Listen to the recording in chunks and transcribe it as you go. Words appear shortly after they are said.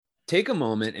Take a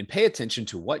moment and pay attention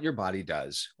to what your body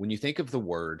does when you think of the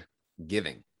word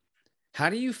giving. How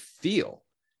do you feel?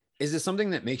 Is it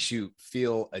something that makes you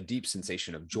feel a deep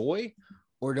sensation of joy,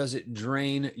 or does it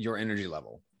drain your energy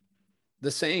level?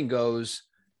 The saying goes,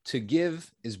 to give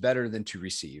is better than to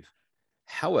receive.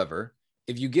 However,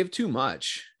 if you give too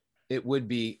much, it would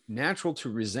be natural to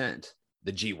resent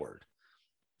the G word.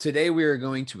 Today, we are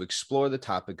going to explore the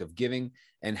topic of giving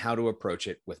and how to approach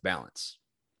it with balance.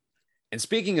 And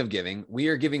speaking of giving, we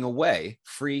are giving away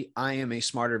free I Am a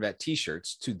Smarter Vet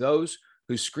t-shirts to those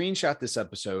who screenshot this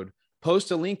episode,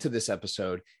 post a link to this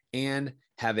episode, and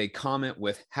have a comment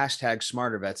with hashtag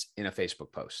SmarterVets in a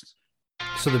Facebook post.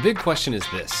 So the big question is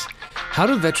this: how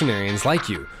do veterinarians like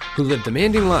you, who live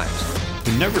demanding lives,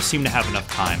 who never seem to have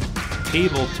enough time, be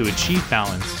able to achieve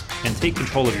balance and take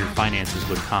control of your finances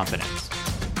with confidence?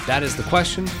 That is the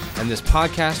question, and this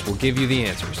podcast will give you the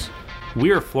answers.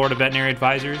 We are Florida Veterinary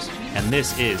Advisors, and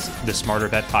this is the Smarter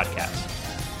Vet Podcast.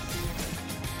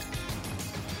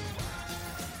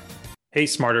 Hey,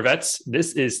 Smarter Vets.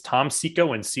 This is Tom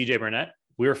Seco and CJ Burnett.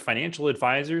 We're financial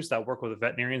advisors that work with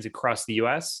veterinarians across the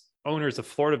U.S., owners of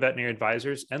Florida Veterinary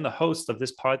Advisors, and the host of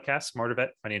this podcast, Smarter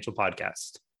Vet Financial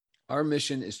Podcast. Our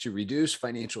mission is to reduce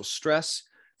financial stress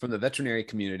from the veterinary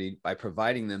community by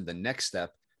providing them the next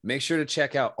step. Make sure to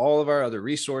check out all of our other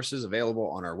resources available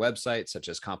on our website, such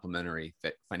as complimentary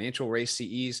financial race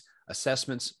CEs,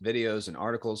 assessments, videos, and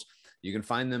articles. You can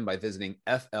find them by visiting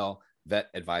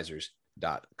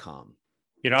flvetadvisors.com.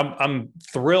 You know, I'm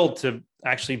thrilled to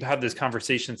actually have this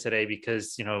conversation today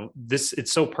because, you know,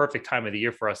 it's so perfect time of the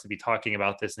year for us to be talking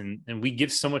about this. And we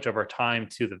give so much of our time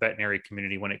to the veterinary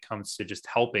community when it comes to just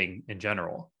helping in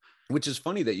general. Which is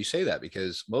funny that you say that,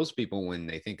 because most people, when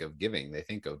they think of giving, they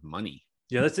think of money.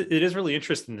 Yeah, it is really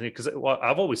interesting because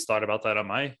I've always thought about that on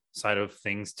my side of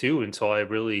things too, until I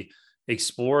really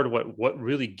explored what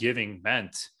really giving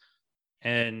meant.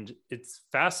 And it's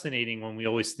fascinating when we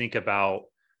always think about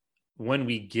when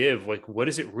we give, like, what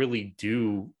does it really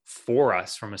do for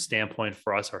us from a standpoint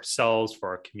for us ourselves, for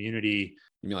our community?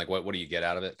 You mean like what do you get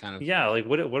out of it, kind of? Yeah, like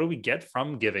what do we get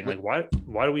from giving? Like why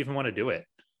do we even want to do it?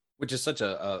 Which is such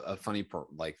a funny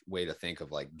way to think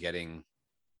of, like, getting,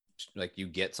 like, you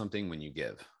get something when you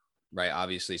give, right?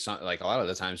 Obviously, like a lot of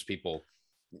the times people,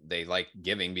 they like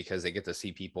giving because they get to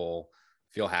see people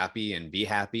feel happy and be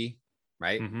happy,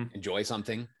 right? Mm-hmm. Enjoy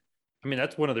something. I mean,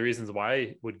 that's one of the reasons why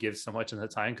I would give so much in the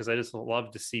time, because I just love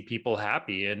to see people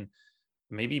happy. And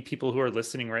maybe people who are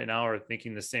listening right now are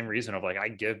thinking the same reason of, like, I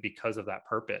give because of that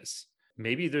purpose.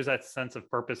 Maybe there's that sense of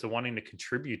purpose of wanting to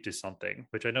contribute to something,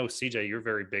 which I know, CJ, you're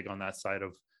very big on that side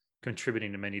of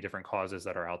contributing to many different causes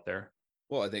that are out there.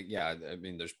 Well, I think, yeah, I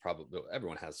mean, there's probably,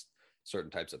 everyone has certain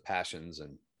types of passions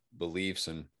and beliefs,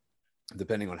 and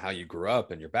depending on how you grew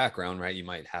up and your background, right, you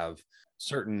might have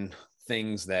certain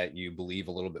things that you believe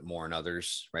a little bit more in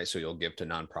others, right? So you'll give to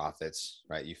nonprofits,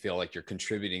 right? You feel like you're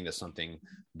contributing to something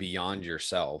beyond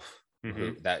yourself,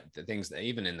 mm-hmm. that the things that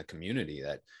even in the community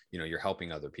that, you know, you're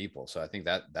helping other people. So I think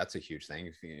that's a huge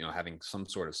thing, you know, having some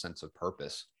sort of sense of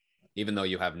purpose, even though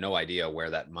you have no idea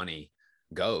where that money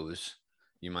goes.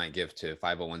 You might give to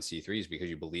 501c3s because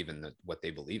you believe in what they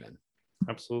believe in.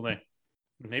 Absolutely.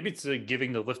 Maybe it's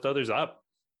giving to lift others up,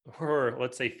 or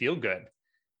let's say feel good.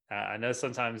 I know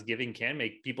sometimes giving can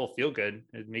make people feel good.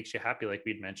 It makes you happy, like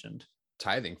we'd mentioned.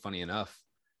 Tithing, funny enough,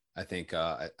 I think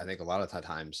a lot of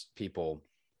times people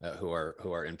who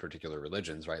are in particular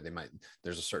religions, right?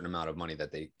 There's a certain amount of money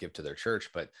that they give to their church,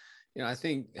 but, you know, I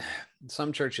think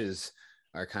some churches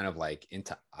are kind of like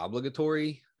into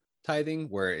obligatory tithing,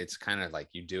 where it's kind of like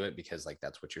you do it because, like,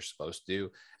 that's what you're supposed to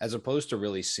do, as opposed to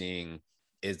really seeing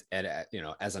as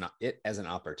an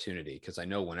opportunity. Because I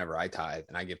know whenever I tithe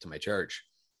and I give to my church,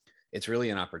 it's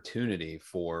really an opportunity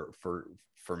for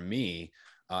me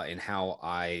in how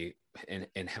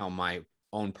how my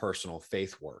own personal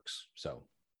faith works. So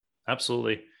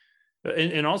absolutely.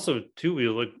 And also too, we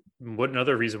look, what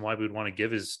another reason why we would want to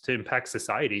give is to impact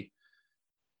society.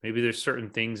 Maybe there's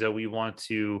certain things that we want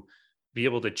to be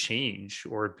able to change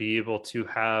or be able to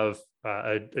have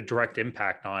a direct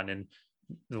impact on. And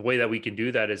the way that we can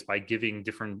do that is by giving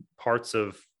different parts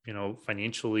of, you know,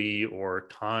 financially or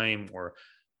time or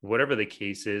whatever the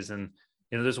case is. And,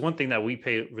 you know, there's one thing that we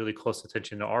pay really close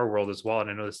attention to our world as well. And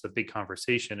I know this is a big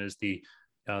conversation, is the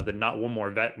Not One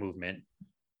More Vet movement,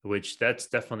 which that's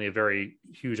definitely a very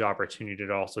huge opportunity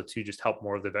to also to just help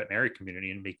more of the veterinary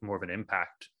community and make more of an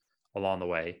impact along the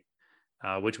way.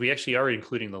 Which we actually are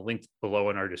including the link below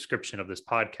in our description of this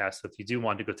podcast. So if you do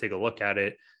want to go take a look at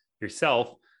it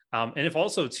yourself, And if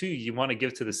also too, you want to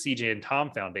give to the CJ and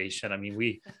Tom Foundation, I mean,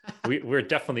 we're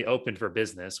definitely open for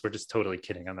business. We're just totally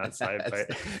kidding on that side, but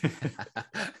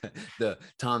the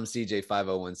Tom CJ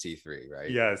 501c3,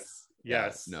 right? yes.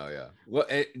 Yeah, no, yeah. Well,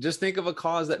 just think of a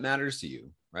cause that matters to you,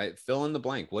 right? Fill in the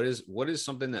blank. What is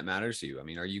something that matters to you? I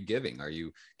mean, are you giving? Are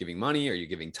you giving money? Are you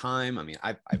giving time? I mean,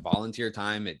 I volunteer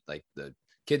time at like the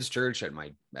kids' church at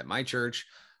my church.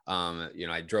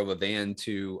 I drove a van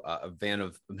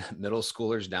of middle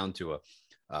schoolers down to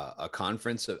a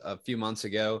conference a few months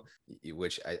ago,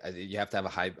 which you have to have a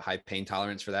high pain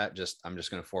tolerance for that. I'm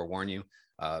just going to forewarn you.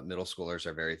 Middle schoolers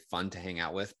are very fun to hang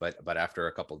out with, but after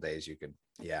a couple of days, you could,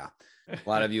 yeah. A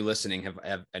lot of you listening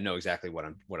have know exactly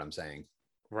what I'm saying.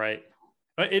 Right.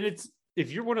 And it's,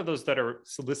 if you're one of those that are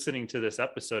listening to this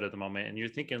episode at the moment and you're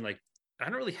thinking like, I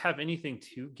don't really have anything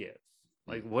to give.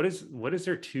 Like, what is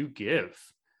there to give?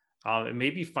 And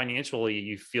maybe financially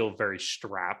you feel very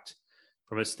strapped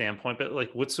from a standpoint, but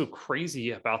like, what's so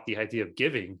crazy about the idea of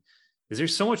giving is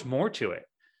there's so much more to it.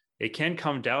 It can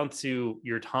come down to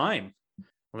your time.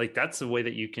 Like that's the way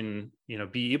that you can,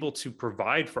 be able to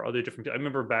provide for other different. I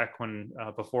remember back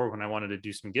before when I wanted to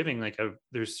do some giving, like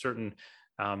there's certain,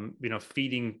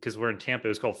 feeding, because we're in Tampa, it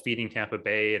was called Feeding Tampa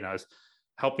Bay. And I was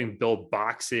helping build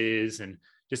boxes and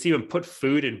just even put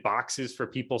food in boxes for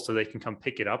people so they can come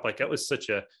pick it up. Like that was such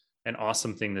an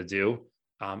awesome thing to do.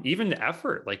 Even the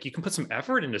effort, like you can put some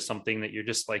effort into something that you're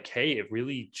just like, hey, it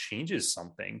really changes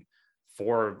something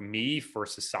for me, for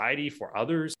society, for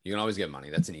others. You can always get money.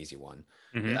 That's an easy one.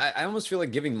 Mm-hmm. I almost feel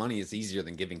like giving money is easier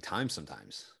than giving time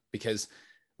sometimes, because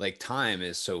like time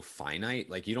is so finite.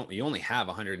 Like you only have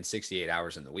 168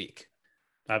 hours in the week.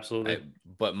 Absolutely. Right?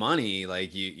 But money,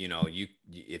 like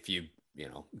if you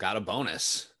got a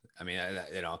bonus, I mean,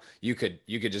 you could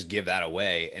just give that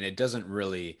away, and it doesn't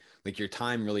really, like, your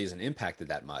time really isn't impacted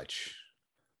that much,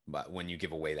 but when you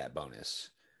give away that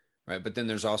bonus, right? But then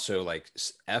there's also like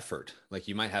effort. Like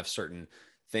you might have certain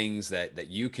things that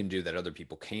you can do that other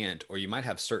people can't, or you might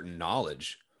have certain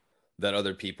knowledge that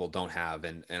other people don't have.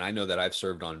 And I know that I've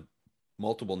served on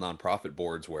multiple nonprofit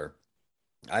boards where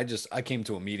I came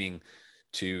to a meeting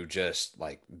to just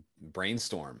like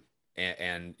brainstorm,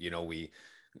 and we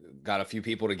got a few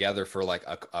people together for like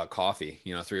a coffee,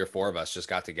 3 or 4 of us just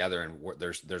got together, and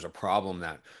there's a problem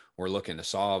that we're looking to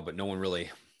solve, but no one really,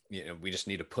 we just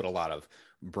need to put a lot of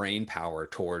brain power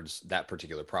towards that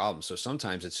particular problem. So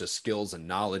sometimes it's just skills and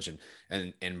knowledge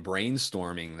and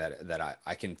brainstorming that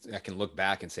I can look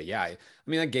back and say, yeah, I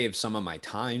mean, I gave some of my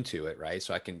time to it, right?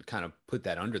 So I can kind of put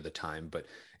that under the time, but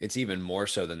it's even more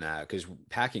so than that, because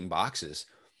packing boxes,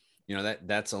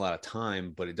 that's a lot of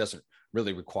time, but it doesn't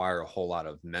really require a whole lot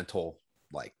of mental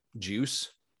like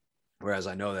juice. Whereas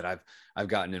I know that I've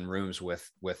gotten in rooms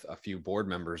with a few board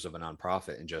members of a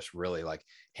nonprofit and just really like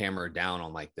hammered down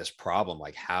on like this problem,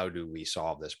 like how do we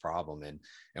solve this problem? And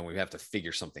we have to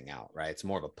figure something out, right? It's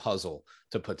more of a puzzle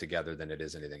to put together than it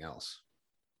is anything else.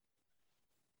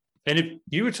 And if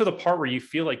you were to the part where you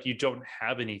feel like you don't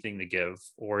have anything to give,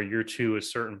 or you're to a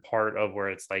certain part of where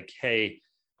it's like, hey,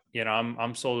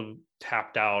 I'm so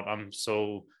tapped out, I'm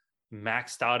so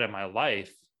maxed out in my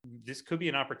life, this could be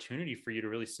an opportunity for you to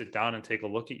really sit down and take a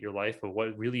look at your life of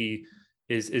what really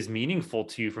is meaningful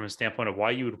to you from a standpoint of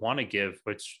why you would want to give,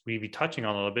 which we'd be touching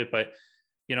on a little bit. But,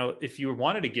 if you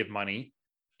wanted to give money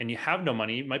and you have no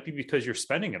money, it might be because you're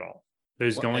spending it all.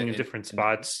 There's going in different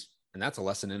spots. And that's a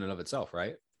lesson in and of itself,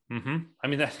 right? Mm-hmm. I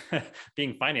mean, that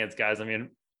being finance guys, I mean,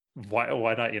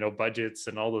 why not, budgets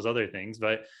and all those other things,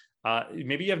 but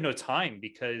maybe you have no time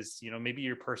because, maybe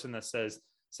you're a person that says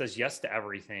yes to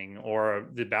everything, or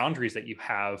the boundaries that you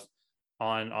have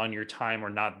on your time are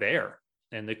not there.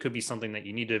 And it could be something that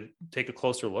you need to take a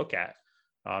closer look at.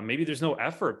 Maybe there's no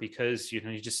effort because, you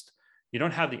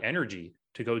don't have the energy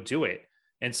to go do it.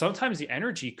 And sometimes the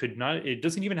energy it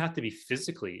doesn't even have to be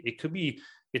physically. It could be,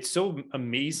 it's so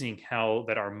amazing how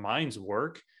that our minds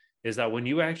work, is that when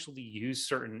you actually use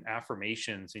certain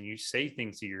affirmations and you say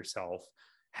things to yourself,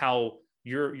 how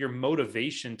your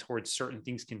motivation towards certain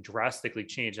things can drastically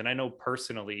change. And I know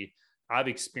personally, I've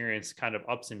experienced kind of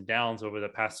ups and downs over the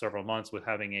past several months with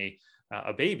having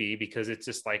a baby, because it's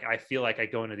just like, I feel like I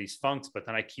go into these funks, but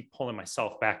then I keep pulling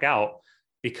myself back out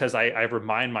because I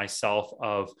remind myself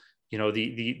of,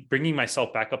 the bringing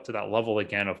myself back up to that level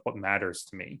again of what matters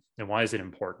to me and why is it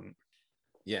important.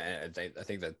 Yeah. I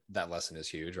think that lesson is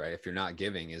huge, right? If you're not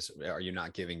giving, are you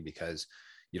not giving because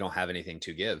you don't have anything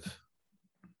to give?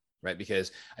 Right.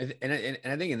 Because I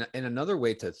think in another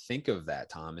way to think of that,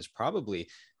 Tom, is probably,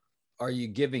 are you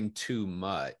giving too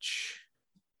much?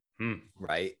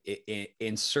 Right.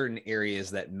 In certain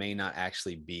areas that may not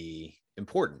actually be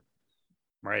important.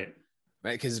 Right.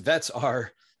 right? Because vets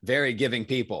are very giving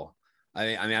people.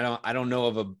 I don't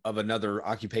know of another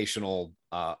occupational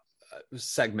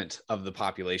segment of the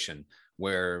population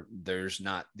where there's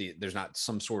not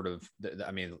some sort of,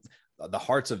 I mean, the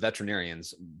hearts of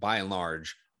veterinarians by and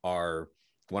large are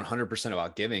 100%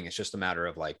 about giving. It's just a matter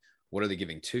of like, what are they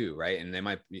giving to, right? And they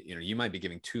might, you might be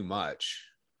giving too much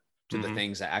to the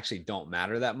things that actually don't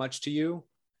matter that much to you.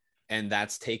 And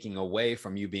that's taking away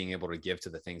from you being able to give to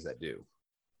the things that do.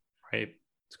 Right.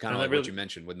 It's kind of like what you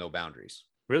mentioned with no boundaries.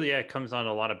 Really, yeah, it comes down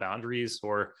to a lot of boundaries.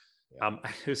 Or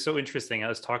it was so interesting. I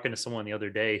was talking to someone the other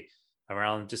day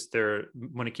around just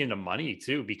when it came to money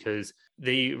too, because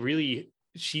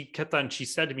she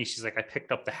said to me, she's like, I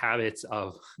picked up the habits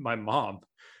of my mom,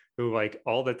 who like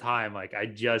all the time, like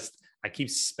I keep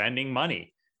spending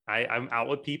money. I'm out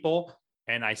with people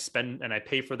and I spend and I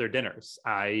pay for their dinners.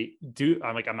 I'm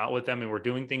out with them and we're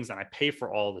doing things and I pay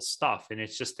for all the stuff. And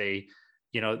it's just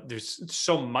there's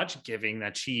so much giving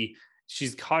that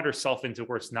she's caught herself into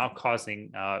where it's now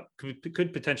causing,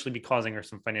 could potentially be causing her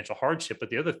some financial hardship. But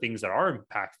the other things that are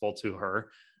impactful to her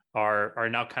are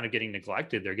now kind of getting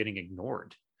neglected. They're getting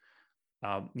ignored.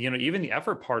 Even the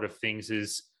effort part of things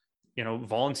is,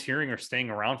 volunteering or staying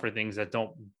around for things that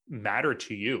don't matter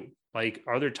to you. Like,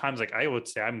 are there times, like I would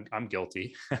say I'm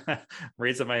guilty,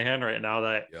 raising my hand right now,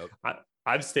 that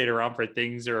I've stayed around for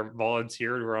things or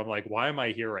volunteered where I'm like, why am I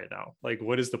here right now? Like,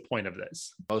 what is the point of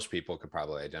this? Most people could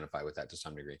probably identify with that to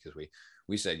some degree, because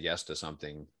we said yes to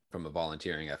something from a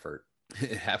volunteering effort.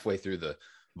 Halfway through the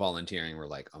volunteering, we're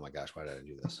like, oh my gosh, why did I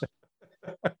do this?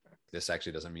 This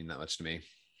actually doesn't mean that much to me.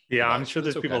 Yeah, but I'm sure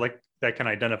there's people like that can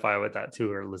identify with that too,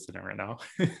 or listening right now.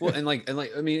 Well, and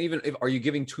I mean, even if, are you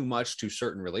giving too much to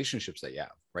certain relationships that you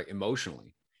have, right?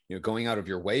 Emotionally, going out of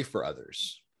your way for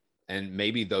others, and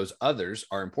maybe those others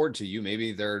are important to you.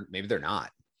 Maybe they're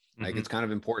not. Like, it's kind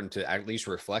of important to at least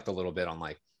reflect a little bit on,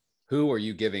 like, who are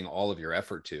you giving all of your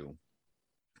effort to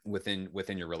within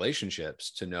your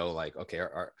relationships, to know, like, okay,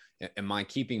 am I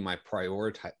keeping my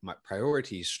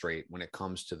priorities straight when it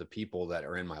comes to the people that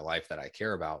are in my life that I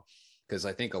care about? Because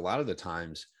I think a lot of the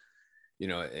times,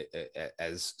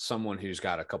 as someone who's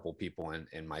got a couple people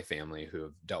in my family who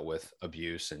have dealt with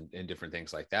abuse and different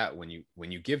things like that, when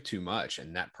you give too much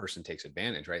and that person takes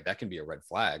advantage, right, that can be a red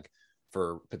flag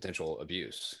for potential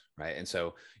abuse, right? And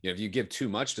so, if you give too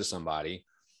much to somebody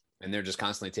and they're just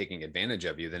constantly taking advantage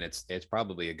of you, then it's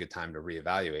probably a good time to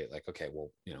reevaluate, like, okay,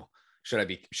 well, should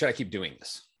I keep doing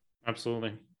this?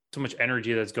 Absolutely. So much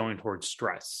energy that's going towards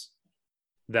stress,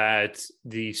 that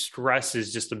the stress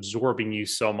is just absorbing you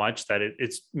so much that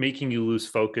it's making you lose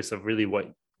focus of really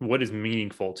what is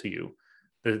meaningful to you.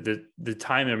 The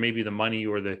time, or maybe the money,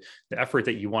 or the effort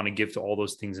that you want to give to all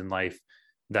those things in life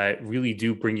that really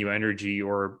do bring you energy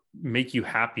or make you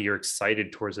happy or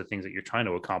excited towards the things that you're trying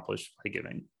to accomplish by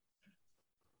giving.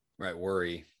 Right.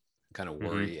 Worry,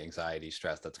 anxiety,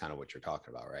 stress. That's kind of what you're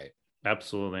talking about, right?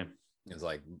 Absolutely. It's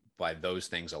like, by those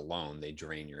things alone, they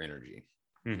drain your energy.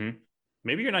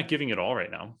 Maybe you're not giving it all right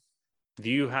now.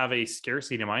 Do you have a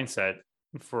scarcity mindset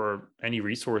for any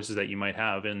resources that you might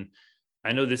have? And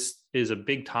I know this is a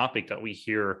big topic that we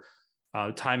hear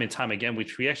time and time again,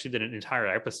 which we actually did an entire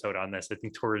episode on this, I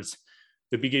think towards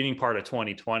the beginning part of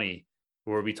 2020,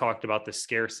 where we talked about the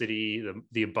scarcity,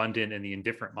 the abundant and the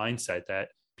indifferent mindset that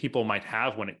people might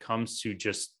have when it comes to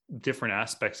just different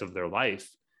aspects of their life.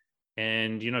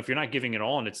 And, if you're not giving it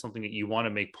all and it's something that you want to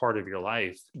make part of your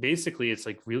life, basically it's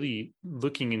like really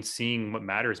looking and seeing what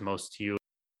matters most to you.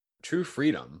 True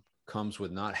freedom comes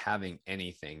with not having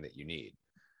anything that you need,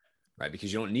 right?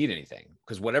 Because you don't need anything,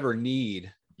 because whatever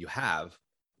need you have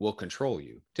will control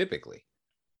you typically.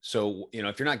 So,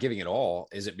 if you're not giving it all,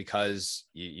 is it because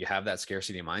you have that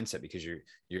scarcity mindset, because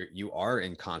you are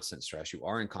in constant stress, you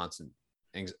are in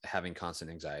having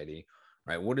constant anxiety,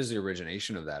 right? What is the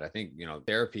origination of that? I think,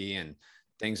 therapy and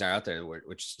things are out there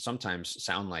which sometimes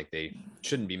sound like they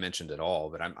shouldn't be mentioned at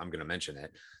all, but I'm going to mention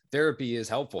it. Therapy is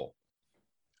helpful.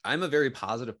 I'm a very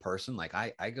positive person. Like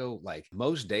I go, like,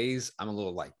 most days I'm a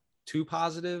little like too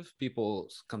positive.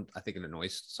 I think it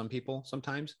annoys some people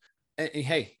sometimes. And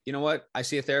hey, you know what? I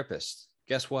see a therapist.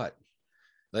 Guess what?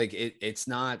 Like it's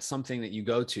not something that you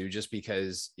go to just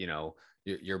because,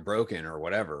 you're broken or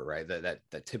whatever, right?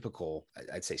 That typical,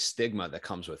 I'd say, stigma that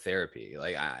comes with therapy.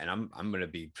 Like, I'm going to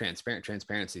be transparent.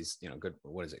 Transparency's, good.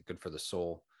 What is it? Good for the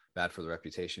soul, bad for the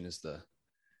reputation is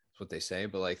what they say.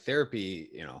 But like therapy,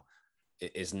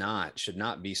 should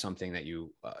not be something that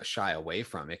you shy away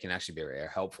from. It can actually be very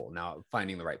helpful. Now,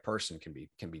 finding the right person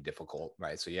can be difficult,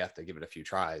 right? So you have to give it a few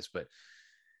tries, but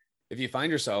if you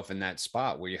find yourself in that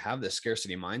spot where you have this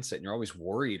scarcity mindset and you're always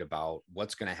worried about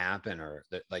what's going to happen, or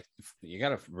that, like, you got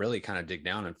to really kind of dig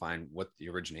down and find what the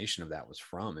origination of that was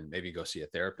from, and maybe go see a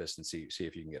therapist and see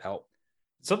if you can get help.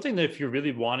 Something that if you're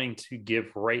really wanting to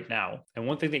give right now, and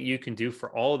one thing that you can do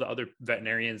for all the other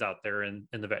veterinarians out there in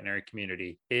the veterinary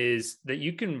community is that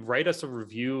you can write us a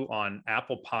review on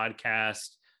Apple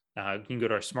Podcast. You can go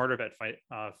to our Smarter Vet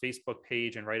Facebook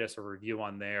page and write us a review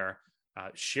on there.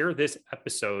 Share this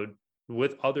episode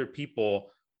with other people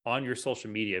on your social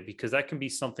media, because that can be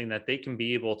something that they can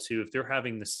be able to, if they're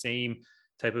having the same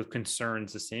type of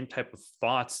concerns, the same type of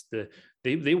thoughts,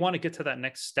 they want to get to that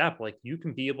next step. Like, you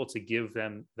can be able to give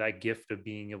them that gift of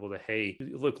being able to, hey,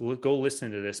 look, go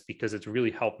listen to this because it's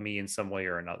really helped me in some way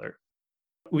or another.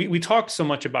 We talk so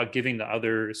much about giving to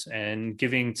others and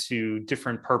giving to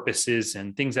different purposes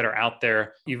and things that are out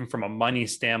there, even from a money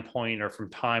standpoint or from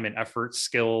time and effort,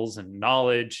 skills and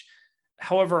knowledge.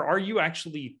 However, are you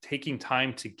actually taking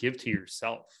time to give to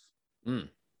yourself?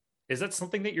 Is that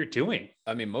something that you're doing?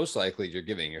 I mean, most likely you're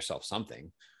giving yourself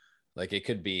something. Like, it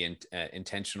could be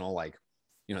intentional, like,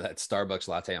 that Starbucks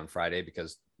latte on Friday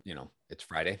because, it's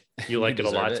Friday. You like it a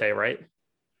latte, right?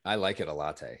 I like it a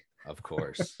latte, of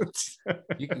course.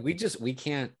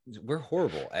 We're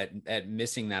horrible at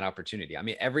missing that opportunity. I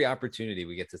mean, every opportunity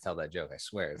we get to tell that joke, I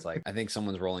swear. It's like, I think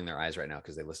someone's rolling their eyes right now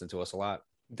because they listen to us a lot.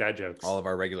 Dad jokes. All of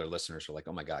our regular listeners are like,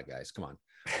 oh my God, guys, come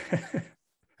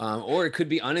on. Or it could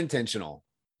be unintentional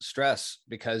stress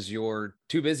because you're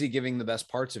too busy giving the best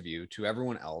parts of you to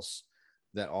everyone else,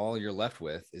 that all you're left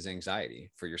with is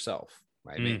anxiety for yourself,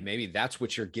 right? Maybe that's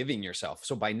what you're giving yourself.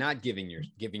 So by not giving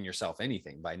yourself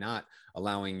anything, by not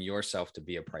allowing yourself to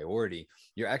be a priority,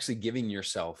 you're actually giving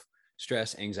yourself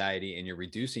stress, anxiety, and you're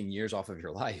reducing years off of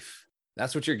your life.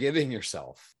 That's what you're giving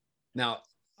yourself. Now,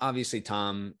 obviously,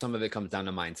 Tom, some of it comes down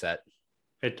to mindset.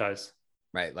 It does.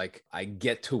 Right? Like, I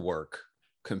get to work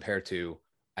compared to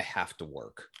I have to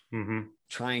work.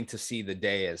 Trying to see the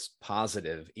day as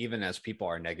positive, even as people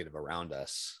are negative around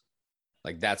us.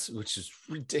 Like, which is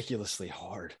ridiculously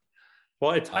hard.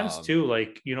 Well, at times too,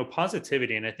 like,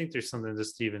 positivity. And I think there's something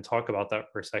just to even talk about that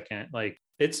for a second. Like,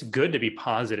 it's good to be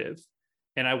positive.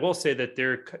 And I will say that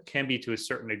there can be, to a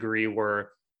certain degree,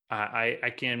 where I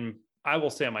will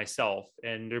say myself,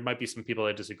 and there might be some people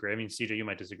that disagree. I mean, CJ, you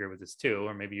might disagree with this too,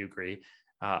 or maybe you agree,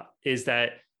 is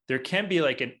that there can be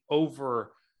like an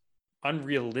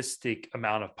unrealistic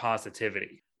amount of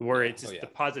positivity where it's just the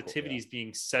positivity is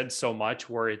being said so much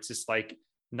where it's just like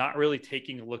not really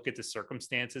taking a look at the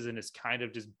circumstances, and it's kind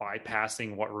of just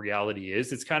bypassing what reality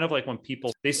is. It's kind of like when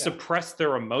people, they suppress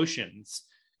their emotions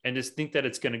and just think that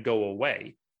it's going to go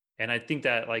away. And I think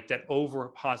that like that over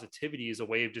positivity is a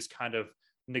way of just kind of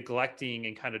neglecting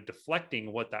and kind of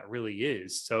deflecting what that really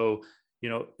is. So,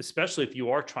 especially if you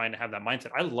are trying to have that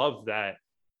mindset, I love that.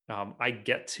 I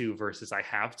get to versus I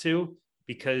have to,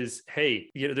 because, hey,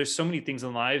 there's so many things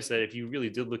in lives that if you really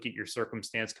did look at your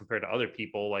circumstance compared to other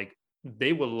people, like,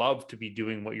 they would love to be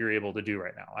doing what you're able to do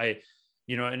right now.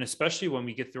 And especially when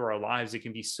we get through our lives, it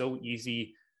can be so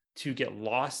easy to get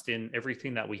lost in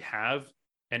everything that we have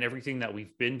and everything that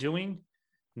we've been doing,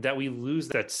 that we lose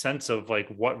that sense of like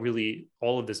what really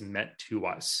all of this meant to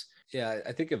us. Yeah.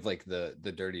 I think of like the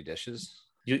dirty dishes.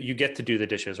 You get to do the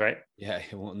dishes, right? Yeah.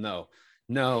 Well, no,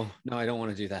 I don't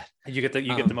want to do that. You get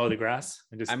to mow the grass.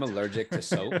 I'm allergic to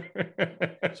soap.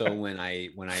 So when I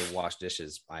wash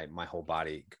dishes, my whole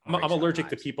body. I'm allergic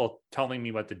to people telling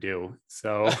me what to do.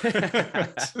 So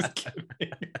just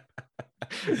kidding.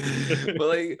 But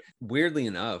like, weirdly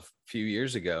enough, a few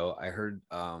years ago, I heard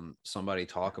somebody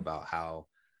talk about how,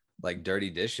 like, dirty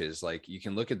dishes, like, you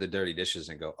can look at the dirty dishes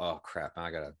and go, oh crap, now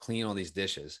I gotta clean all these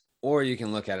dishes. Or you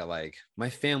can look at it like, my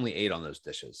family ate on those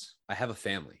dishes. I have a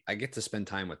family. I get to spend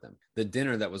time with them. The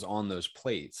dinner that was on those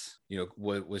plates,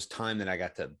 was time that I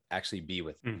got to actually be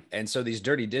with them. And so these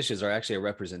dirty dishes are actually a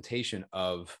representation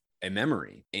of a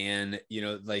memory. And,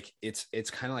 like, it's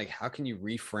kind of like, how can you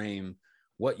reframe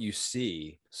what you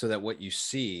see so that what you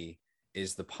see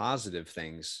is the positive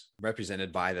things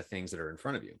represented by the things that are in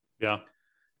front of you? Yeah.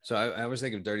 So I always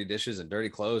think of dirty dishes and dirty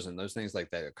clothes and those things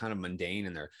like that are kind of mundane,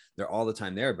 and they're all the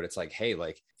time there. But it's like, hey,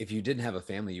 like, if you didn't have a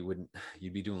family,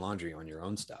 you'd be doing laundry on your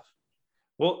own stuff.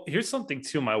 Well, here's something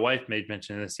too. My wife made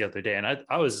mention of this the other day, and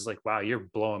I was just like, wow, you're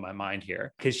blowing my mind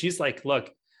here. Because she's like,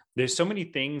 look, there's so many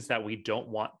things that we don't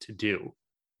want to do.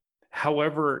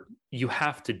 However, you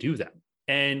have to do them.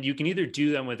 And you can either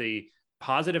do them with a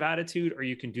positive attitude or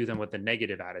you can do them with a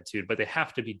negative attitude, but they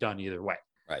have to be done either way.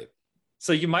 Right.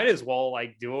 So you might as well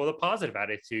like do it with a positive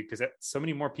attitude, because so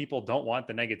many more people don't want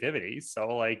the negativity.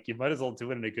 So like you might as well do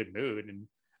it in a good mood. And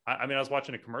I mean, I was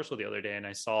watching a commercial the other day and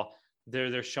I saw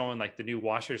they're showing like the new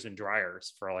washers and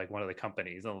dryers for like one of the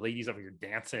companies, and the ladies over here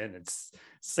dancing and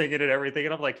singing and everything.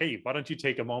 And I'm like, hey, why don't you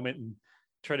take a moment and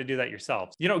try to do that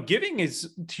yourself? Giving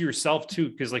is to yourself too,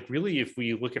 because like really, if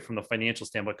we look at from the financial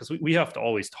standpoint, because we have to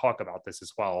always talk about this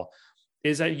as well,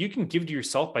 is that you can give to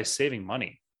yourself by saving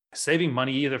money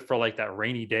either for like that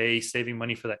rainy day, saving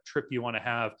money for that trip you want to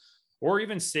have, or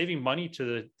even saving money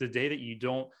to the day that you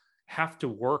don't have to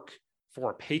work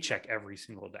for a paycheck every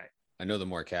single day. I know the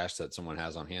more cash that someone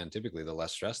has on hand, typically the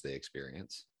less stress they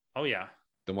experience. Oh yeah.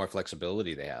 The more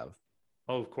flexibility they have.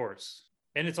 Oh, of course.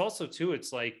 And it's also too,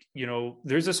 it's like,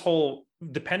 there's this whole,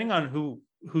 depending on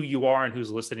who you are and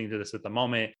who's listening to this at the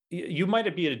moment, you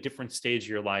might be at a different stage of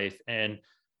your life. And,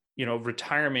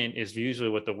 retirement is usually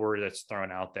what the word that's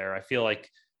thrown out there. I feel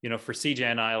like, for CJ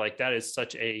and I, like that is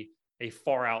such a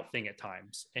far out thing at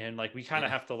times. And like, we kind of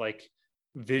have to like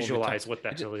visualize what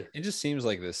that really is. It just seems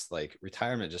like this, like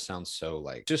retirement just sounds so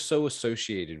like, just so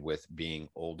associated with being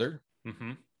older.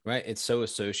 Mm-hmm. Right. It's so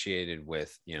associated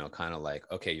with, kind of like,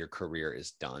 okay, your career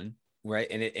is done. Right.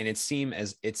 And it's seen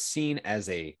as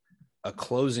a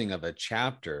closing of a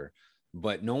chapter,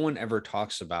 but no one ever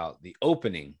talks about the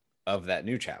opening of that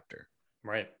new chapter.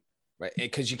 Right. Right.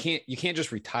 Because you can't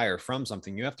just retire from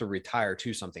something. You have to retire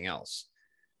to something else.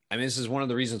 I mean, this is one of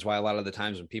the reasons why a lot of the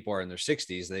times when people are in their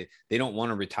 60s, they don't want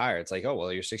to retire. It's like, oh,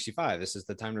 well, you're 65. This is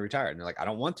the time to retire. And they're like, I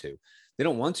don't want to. They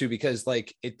don't want to because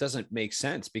like it doesn't make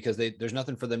sense, because there's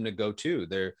nothing for them to go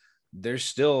to. They're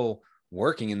still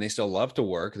working and they still love to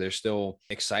work. They're still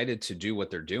excited to do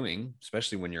what they're doing,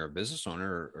 especially when you're a business owner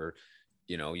or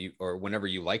or whenever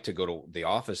you like to go to the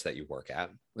office that you work at.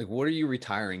 Like, what are you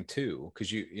retiring to?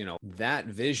 Because that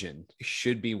vision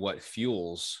should be what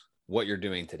fuels what you're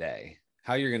doing today,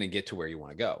 how you're going to get to where you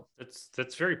want to go.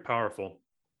 That's very powerful,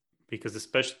 because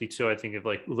especially too, I think of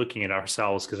like looking at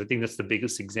ourselves, because I think that's the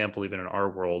biggest example even in our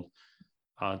world,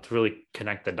 to really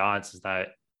connect the dots, is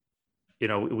that,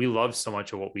 we love so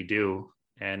much of what we do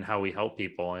and how we help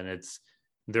people. And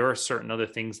there are certain other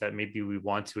things that maybe we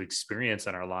want to experience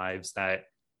in our lives that,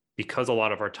 because a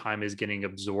lot of our time is getting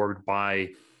absorbed by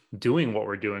doing what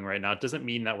we're doing right now, it doesn't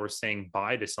mean that we're saying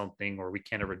bye to something or we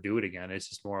can't ever do it again. It's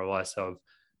just more or less of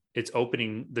it's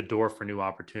opening the door for new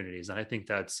opportunities. And I think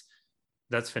that's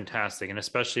fantastic. And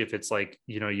especially if it's like,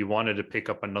 you wanted to pick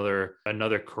up another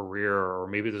career, or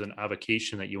maybe there's an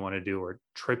avocation that you want to do, or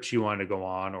trips you want to go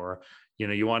on, or,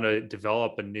 you want to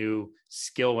develop a new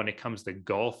skill when it comes to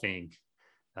golfing,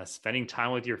 spending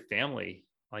time with your family.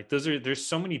 Like there's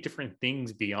so many different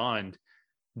things beyond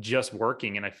just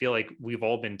working. And I feel like we've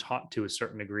all been taught to a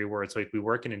certain degree where it's like we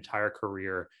work an entire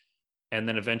career and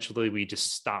then eventually we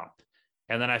just stop.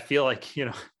 And then I feel like,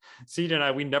 CJ and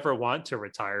I, we never want to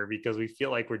retire because we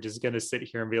feel like we're just going to sit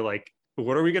here and be like,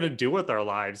 what are we going to do with our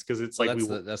lives? Because it's like,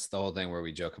 that's the whole thing where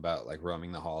we joke about like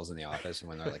roaming the halls in the office, and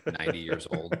when they're like 90 years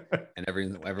old and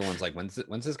everyone's like, when's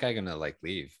this guy going to like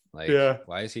leave? Like, yeah.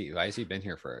 why is he been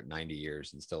here for 90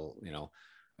 years and still,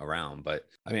 around? But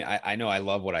I mean, I know I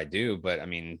love what I do, but I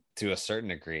mean, to a certain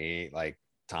degree, like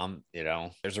Tom,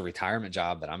 there's a retirement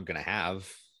job that I'm going to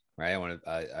have. Right.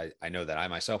 I know that I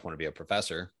myself want to be a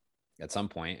professor at some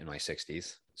point in my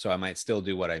 60s. So I might still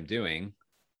do what I'm doing,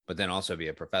 but then also be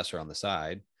a professor on the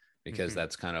side, because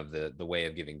that's kind of the way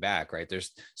of giving back. Right.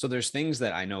 There's things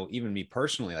that I know, even me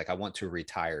personally, like I want to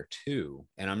retire to,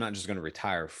 and I'm not just going to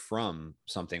retire from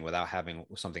something without having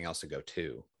something else to go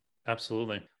to.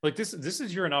 Absolutely. Like this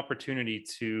is an opportunity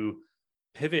to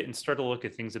pivot and start to look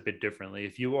at things a bit differently.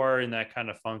 If you are in that kind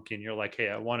of funk and you're like, hey,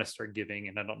 I want to start giving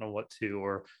and I don't know what to,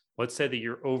 or let's say that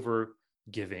you're over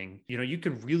giving, you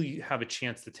can really have a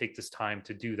chance to take this time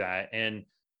to do that. And,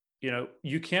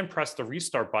 you can press the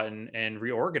restart button and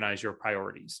reorganize your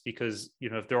priorities, because,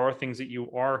 if there are things that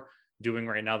you are doing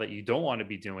right now that you don't want to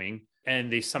be doing,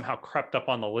 and they somehow crept up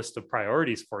on the list of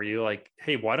priorities for you, like,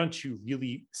 hey, why don't you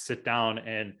really sit down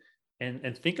and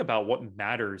think about what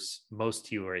matters most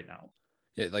to you right now?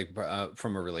 Yeah, like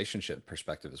from a relationship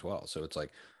perspective as well. So it's like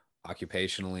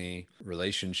occupationally,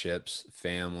 relationships,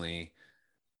 family,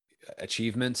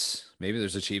 achievements. Maybe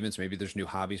there's new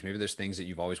hobbies, maybe there's things that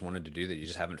you've always wanted to do that you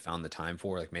just haven't found the time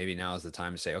for. Like maybe now is the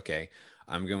time to say, okay,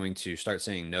 I'm going to start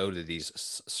saying no to these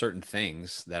certain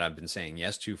things that I've been saying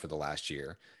yes to for the last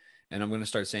year. And I'm going to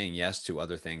start saying yes to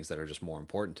other things that are just more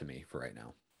important to me for right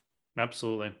now.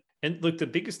 Absolutely. And look, the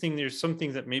biggest thing, there's some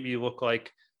things that maybe look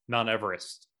like Mount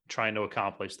Everest, trying to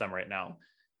accomplish them right now.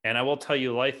 And I will tell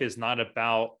you, life is not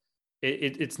about,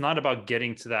 it's not about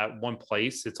getting to that one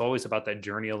place. It's always about that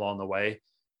journey along the way.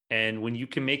 And when you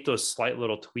can make those slight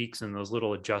little tweaks and those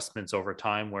little adjustments over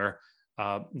time, where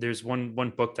there's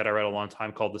one book that I read a long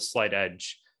time called The Slight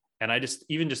Edge. And I just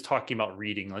talking about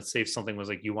reading, let's say if something was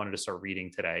like you wanted to start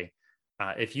reading today,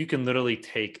 if you can literally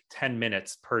take 10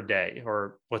 minutes per day,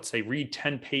 or let's say read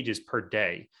 10 pages per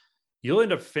day, you'll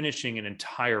end up finishing an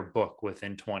entire book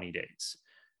within 20 days.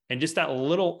 And just that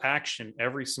little action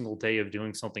every single day of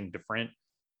doing something different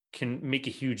can make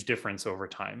a huge difference over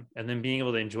time. And then being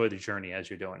able to enjoy the journey as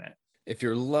you're doing it. If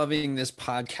you're loving this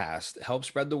podcast, help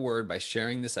spread the word by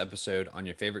sharing this episode on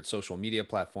your favorite social media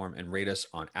platform and rate us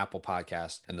on Apple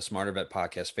Podcasts and the Smarter Vet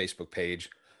Podcast Facebook page.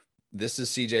 This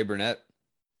is CJ Burnett.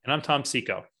 And I'm Tom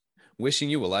Seco. Wishing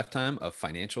you a lifetime of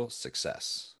financial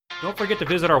success. Don't forget to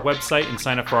visit our website and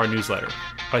sign up for our newsletter.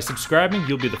 By subscribing,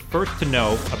 you'll be the first to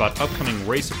know about upcoming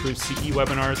race-approved CE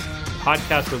webinars,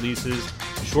 podcast releases,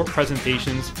 short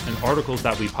presentations, and articles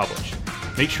that we publish.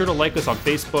 Make sure to like us on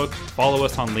Facebook, follow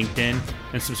us on LinkedIn,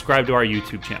 and subscribe to our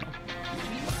YouTube channel.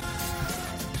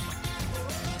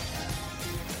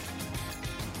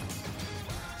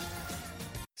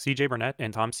 CJ Burnett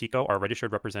and Tom Seco are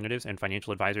registered representatives and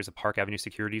financial advisors of Park Avenue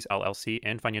Securities, LLC,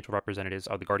 and financial representatives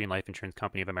of the Guardian Life Insurance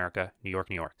Company of America, New York,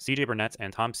 New York. CJ Burnett's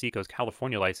and Tom Seco's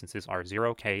California licenses are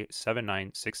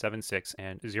 0K79676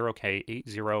 and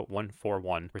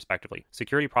 0K80141, respectively.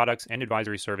 Security products and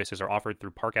advisory services are offered through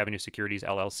Park Avenue Securities,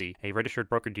 LLC, a registered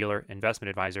broker-dealer,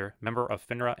 investment advisor, member of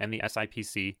FINRA and the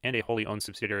SIPC, and a wholly owned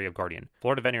subsidiary of Guardian.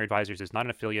 Florida Veterinary Advisors is not an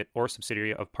affiliate or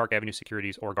subsidiary of Park Avenue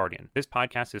Securities or Guardian. This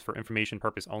podcast is for information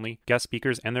purpose only. Guest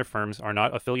speakers and their firms are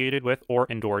not affiliated with or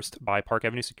endorsed by Park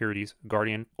Avenue Securities,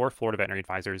 Guardian, or Florida Veterinary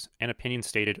Advisors, and opinions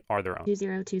stated are their own.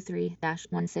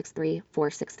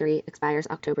 2023-163463 expires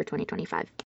October 2025.